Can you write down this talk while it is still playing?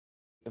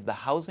if the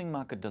housing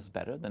market does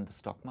better than the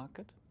stock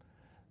market,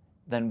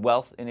 then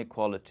wealth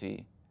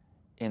inequality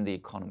in the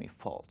economy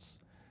falls.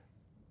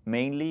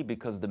 Mainly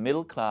because the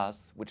middle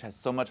class, which has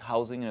so much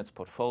housing in its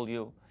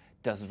portfolio,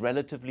 does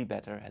relatively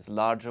better, has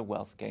larger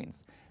wealth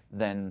gains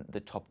than the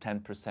top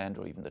 10%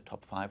 or even the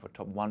top 5 or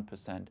top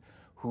 1%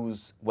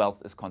 whose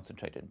wealth is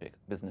concentrated in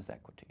business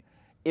equity.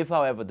 If,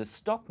 however, the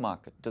stock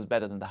market does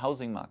better than the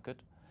housing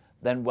market,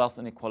 then wealth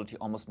inequality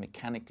almost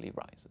mechanically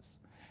rises.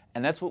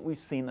 And that's what we've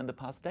seen in the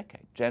past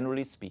decade.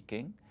 Generally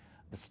speaking,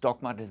 the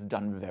stock market has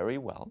done very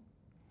well,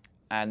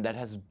 and that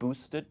has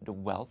boosted the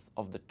wealth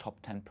of the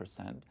top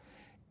 10%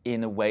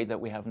 in a way that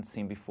we haven't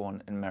seen before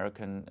in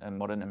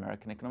modern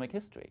American economic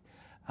history.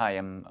 Hi,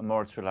 I'm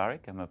Moritz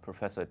Schularick. I'm a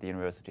professor at the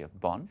University of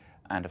Bonn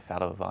and a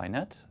fellow of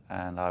INET,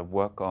 and I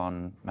work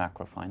on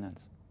macro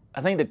finance.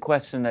 I think the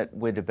question that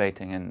we're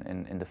debating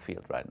in the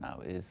field right now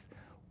is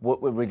what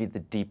were really the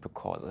deeper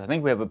causes. I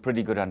think we have a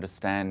pretty good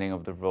understanding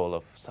of the role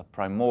of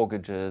subprime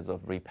mortgages,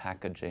 of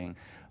repackaging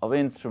of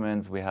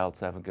instruments. We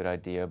also have a good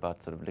idea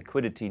about sort of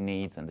liquidity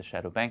needs and the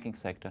shadow banking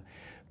sector.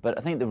 But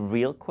I think the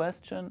real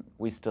question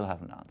we still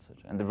haven't answered.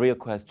 And the real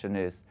question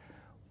is,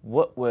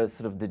 what were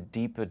sort of the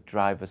deeper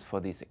drivers for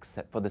this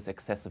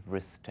excessive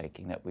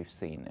risk-taking that we've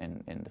seen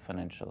in the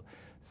financial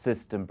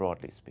system,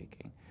 broadly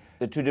speaking?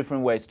 There are two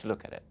different ways to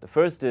look at it. The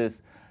first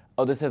is,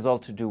 this has all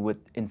to do with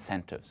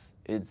incentives.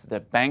 It's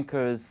that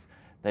bankers,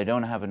 they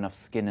don't have enough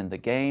skin in the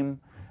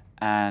game,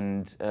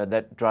 and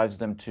that drives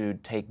them to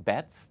take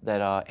bets that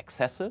are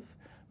excessive.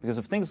 Because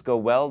if things go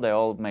well, they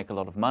all make a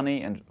lot of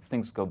money, and if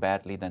things go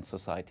badly, then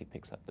society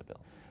picks up the bill.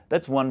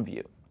 That's one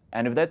view.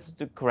 And if that's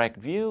the correct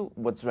view,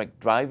 what's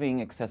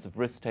driving excessive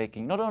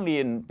risk-taking, not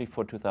only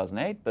before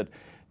 2008, but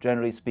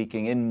generally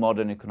speaking in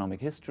modern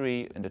economic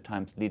history, in the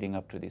times leading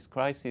up to these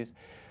crises,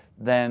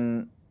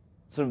 then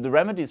sort of the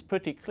remedy is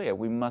pretty clear.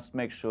 We must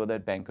make sure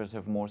that bankers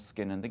have more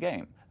skin in the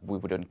game. We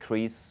would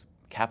increase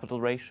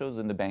capital ratios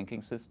in the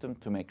banking system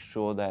to make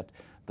sure that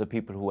the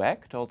people who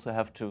act also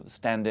have to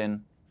stand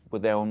in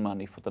with their own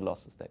money for the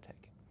losses they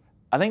take.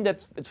 I think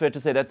it's fair to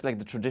say that's like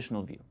the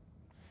traditional view.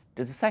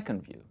 There's a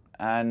second view,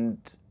 and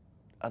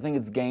I think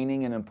it's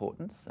gaining in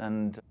importance,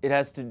 and it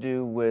has to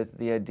do with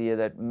the idea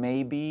that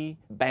maybe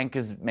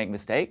bankers make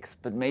mistakes,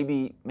 but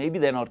maybe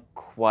they're not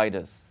quite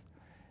as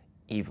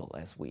evil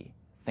as we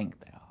think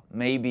they are.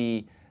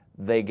 Maybe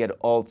they get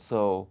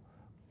also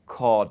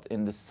caught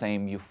in the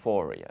same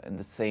euphoria, in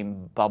the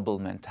same bubble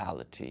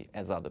mentality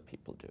as other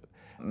people do.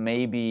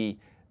 Maybe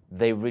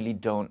they really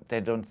don't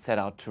set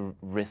out to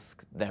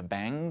risk their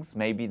banks.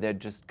 Maybe they're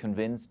just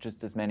convinced,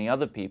 just as many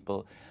other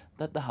people,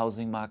 that the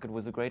housing market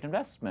was a great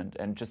investment.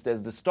 And just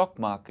as the stock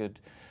market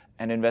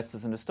and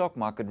investors in the stock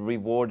market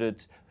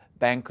rewarded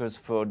bankers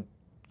for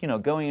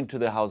going into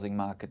the housing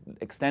market,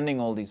 extending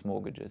all these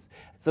mortgages.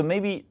 So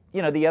maybe,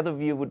 the other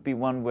view would be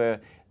one where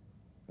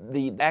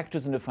the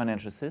actors in the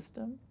financial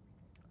system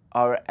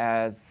are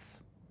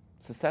as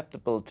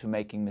susceptible to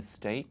making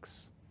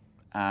mistakes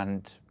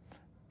and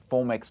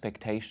form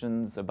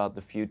expectations about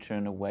the future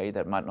in a way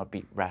that might not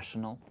be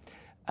rational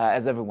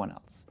as everyone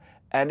else.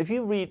 And if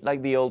you read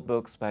like the old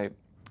books by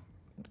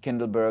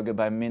Kindleberger,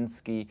 by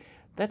Minsky,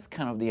 that's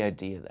kind of the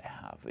idea they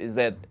have, is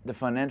that the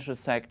financial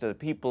sector,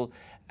 people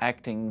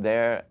acting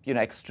there,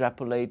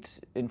 extrapolate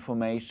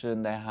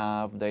information they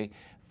have, they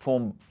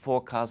form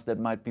forecasts that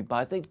might be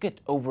biased, they get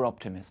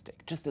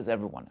over-optimistic, just as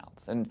everyone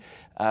else. And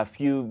a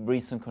few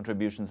recent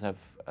contributions have,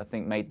 I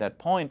think, made that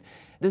point.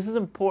 This is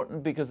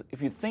important because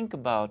if you think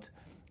about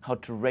how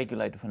to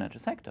regulate the financial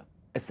sector,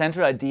 a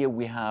central idea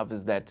we have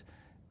is that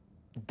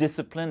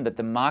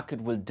the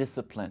market will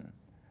discipline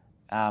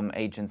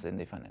agents in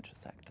the financial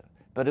sector.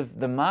 But if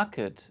the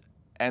market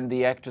and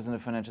the actors in the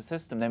financial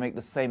system, they make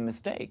the same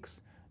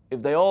mistakes,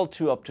 if they're all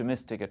too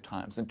optimistic at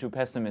times and too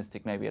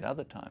pessimistic maybe at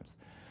other times,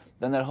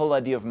 then that whole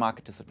idea of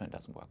market discipline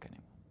doesn't work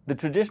anymore. The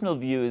traditional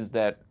view is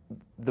that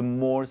the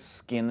more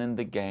skin in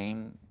the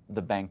game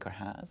the banker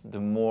has,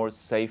 the more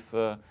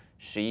safer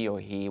she or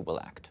he will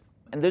act.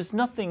 And there's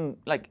nothing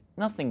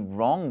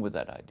wrong with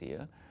that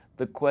idea.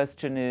 The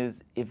question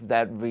is if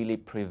that really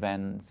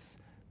prevents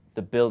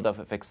the buildup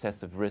of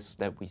excessive risk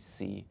that we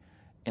see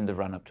in the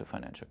run-up to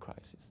financial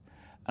crisis.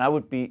 And I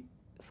would be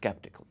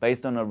skeptical,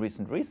 based on our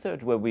recent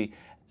research where we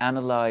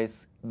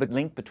analyze the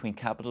link between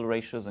capital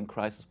ratios and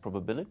crisis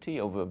probability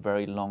over a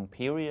very long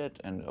period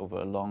and over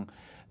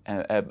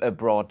a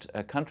broad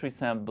country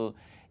sample,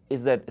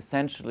 is that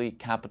essentially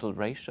capital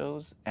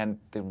ratios and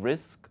the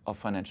risk of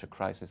financial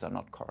crisis are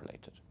not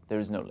correlated.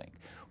 There is no link.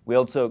 We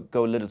also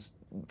go a little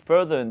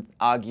further and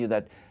argue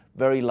that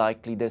very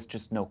likely there's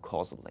just no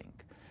causal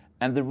link.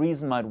 And the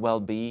reason might well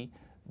be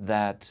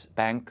that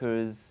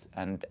bankers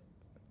and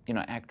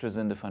actors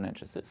in the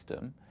financial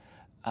system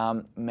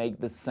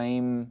make the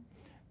same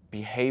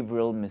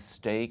behavioral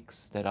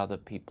mistakes that other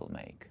people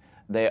make.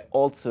 They're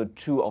also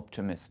too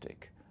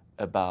optimistic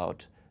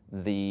about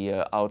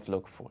the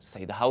outlook for,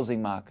 say, the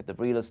housing market, the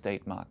real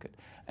estate market,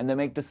 and they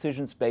make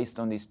decisions based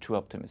on these too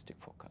optimistic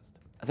forecasts.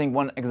 I think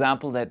one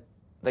example that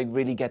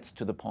really gets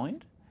to the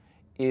point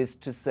is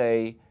to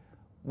say,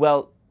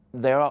 well,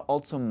 there are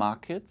also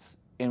markets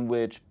in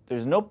which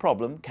there's no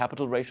problem,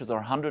 capital ratios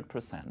are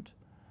 100%.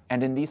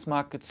 And in these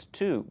markets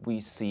too, we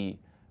see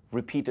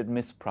repeated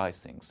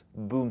mispricings,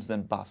 booms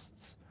and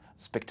busts,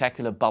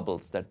 spectacular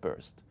bubbles that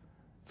burst.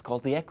 It's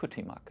called the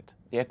equity market.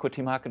 The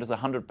equity market is a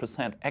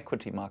 100%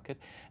 equity market.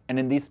 And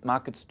in these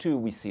markets too,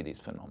 we see these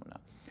phenomena.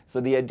 So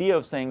the idea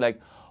of saying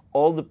like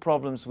all the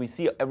problems we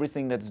see,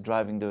 everything that's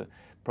driving the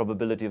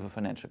probability of a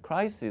financial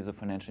crisis, of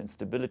financial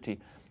instability,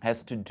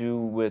 has to do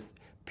with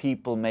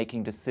people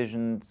making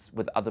decisions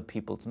with other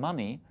people's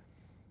money,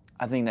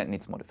 I think that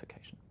needs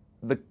modification.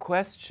 The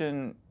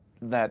question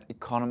that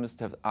economists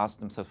have asked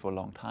themselves for a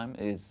long time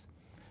is,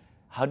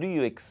 how do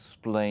you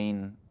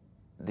explain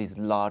these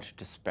large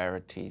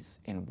disparities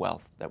in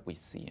wealth that we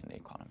see in the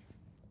economy?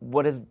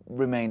 What has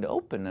remained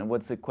open, and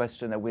what's the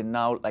question that we're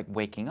now like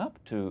waking up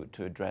to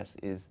address,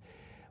 is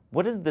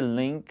what is the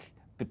link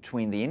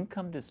between the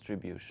income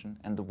distribution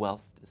and the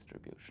wealth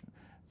distribution?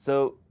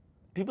 So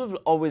people have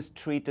always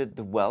treated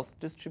the wealth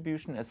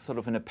distribution as sort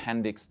of an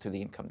appendix to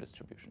the income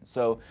distribution.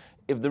 So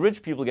if the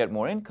rich people get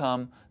more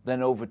income,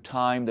 then over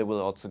time they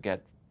will also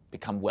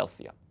become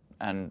wealthier.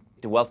 And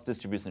the wealth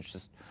distribution is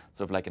just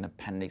sort of like an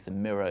appendix, a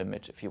mirror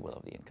image, if you will,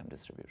 of the income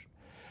distribution.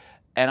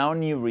 And our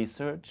new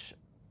research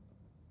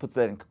puts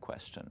that into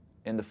question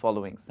in the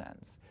following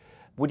sense.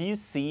 What you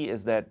see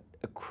is that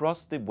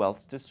across the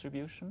wealth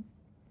distribution,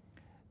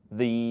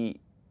 the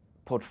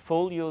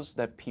portfolios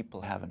that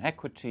people have in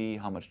equity,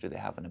 how much do they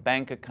have in a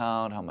bank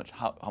account, how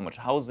much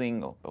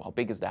housing, or how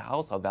big is their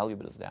house, how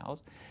valuable is their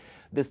house,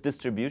 this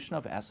distribution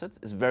of assets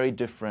is very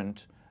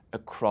different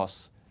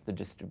across the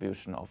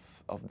distribution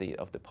of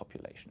the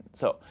population.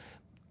 So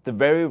the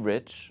very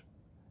rich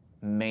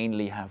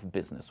mainly have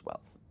business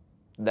wealth.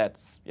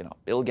 That's,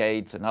 Bill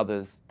Gates and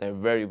others, they're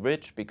very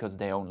rich because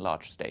they own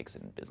large stakes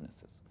in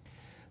businesses.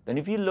 Then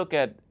if you look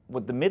at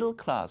what the middle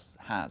class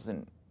has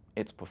in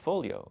its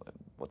portfolio,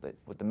 what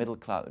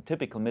the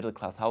typical middle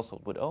class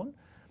household would own,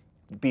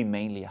 would be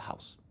mainly a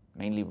house,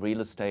 mainly real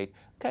estate.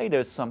 Okay,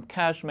 there's some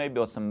cash maybe,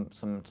 or some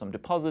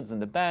deposits in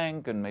the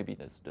bank, and maybe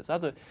there's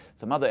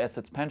some other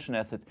assets, pension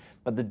assets,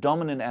 but the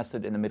dominant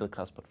asset in the middle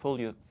class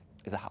portfolio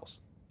is a house.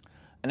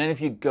 And then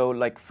if you go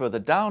like further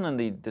down in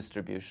the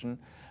distribution,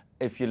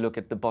 if you look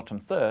at the bottom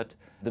third,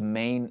 the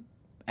main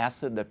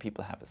asset that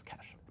people have is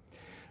cash.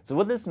 So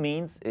what this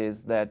means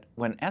is that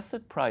when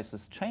asset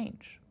prices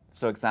change,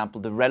 so example,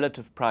 the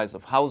relative price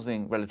of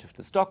housing relative to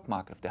the stock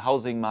market, if the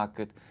housing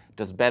market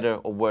does better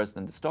or worse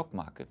than the stock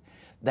market,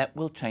 that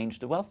will change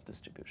the wealth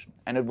distribution.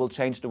 And it will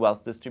change the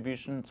wealth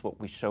distribution, it's what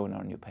we show in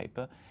our new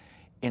paper,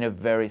 in a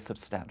very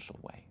substantial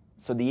way.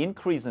 So the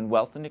increase in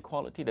wealth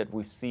inequality that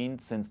we've seen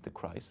since the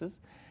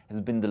crisis has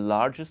been the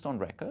largest on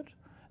record.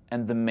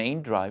 And the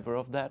main driver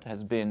of that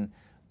has been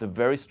the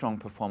very strong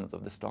performance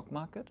of the stock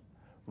market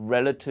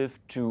relative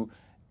to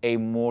a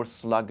more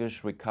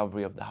sluggish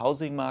recovery of the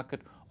housing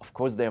market. Of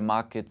course, there are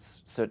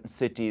markets, certain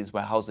cities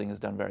where housing has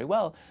done very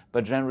well,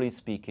 but generally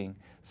speaking,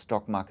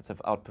 stock markets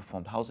have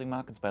outperformed housing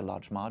markets by a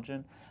large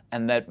margin.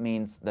 And that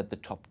means that the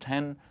top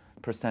 10%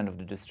 of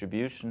the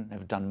distribution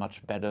have done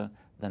much better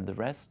than the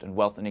rest. And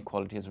wealth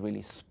inequality has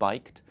really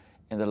spiked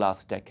in the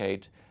last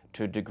decade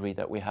to a degree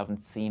that we haven't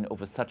seen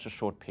over such a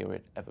short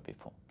period ever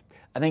before.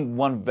 I think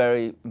one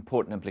very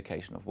important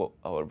implication of what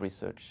our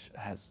research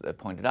has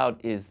pointed out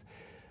is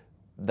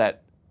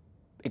that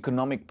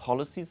economic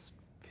policies,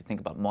 if you think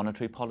about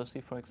monetary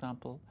policy, for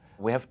example,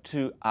 we have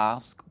to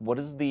ask what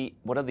are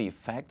the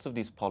effects of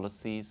these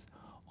policies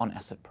on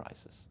asset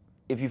prices.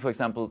 If you, for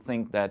example,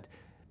 think that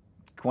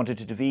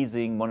quantitative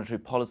easing, monetary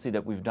policy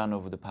that we've done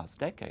over the past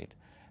decade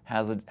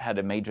has had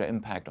a major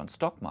impact on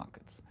stock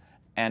markets,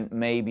 and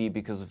maybe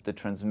because of the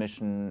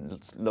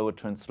slower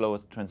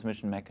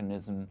transmission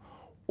mechanism,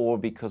 or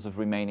because of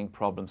remaining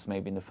problems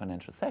maybe in the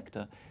financial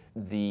sector,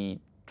 the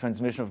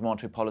transmission of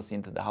monetary policy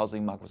into the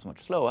housing market was much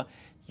slower.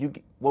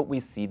 What we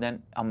see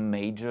then are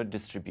major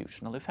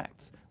distributional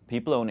effects.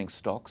 People owning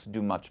stocks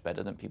do much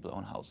better than people who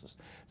own houses.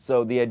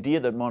 So the idea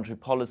that monetary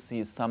policy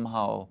is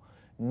somehow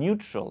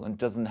neutral and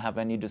doesn't have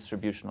any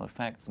distributional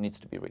effects needs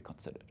to be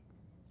reconsidered.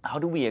 How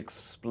do we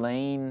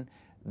explain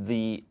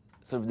the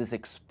sort of this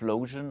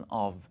explosion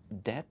of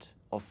debt,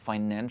 of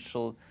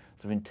financial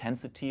sort of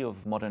intensity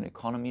of modern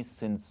economies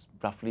since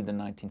roughly the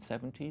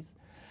 1970s?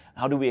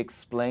 How do we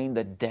explain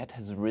that debt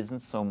has risen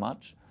so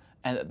much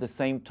and at the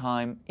same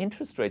time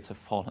interest rates have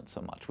fallen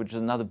so much, which is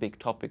another big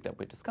topic that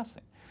we're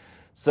discussing?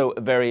 So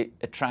a very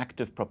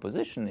attractive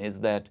proposition is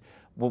that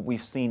what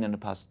we've seen in the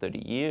past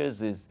 30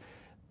 years is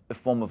a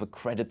form of a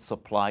credit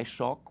supply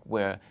shock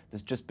where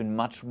there's just been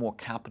much more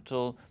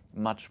capital,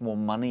 much more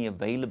money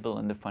available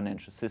in the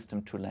financial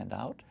system to lend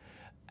out,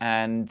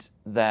 and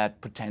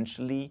that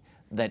potentially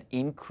that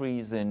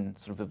increase in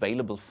sort of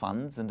available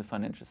funds in the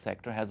financial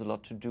sector has a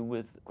lot to do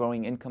with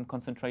growing income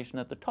concentration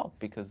at the top,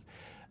 because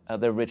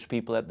there are rich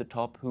people at the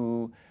top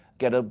who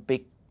get a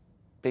big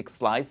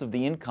slice of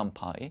the income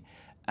pie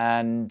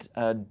and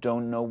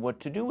don't know what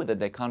to do with it.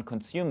 They can't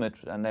consume it,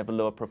 and they have a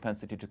lower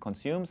propensity to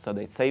consume, so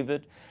they save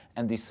it,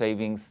 and these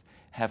savings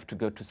have to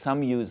go to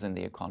some use in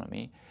the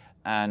economy.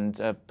 and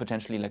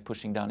potentially like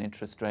pushing down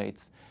interest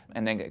rates,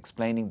 and then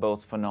explaining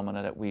both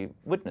phenomena that we're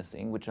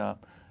witnessing, which are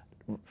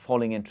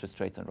falling interest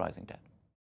rates and rising debt.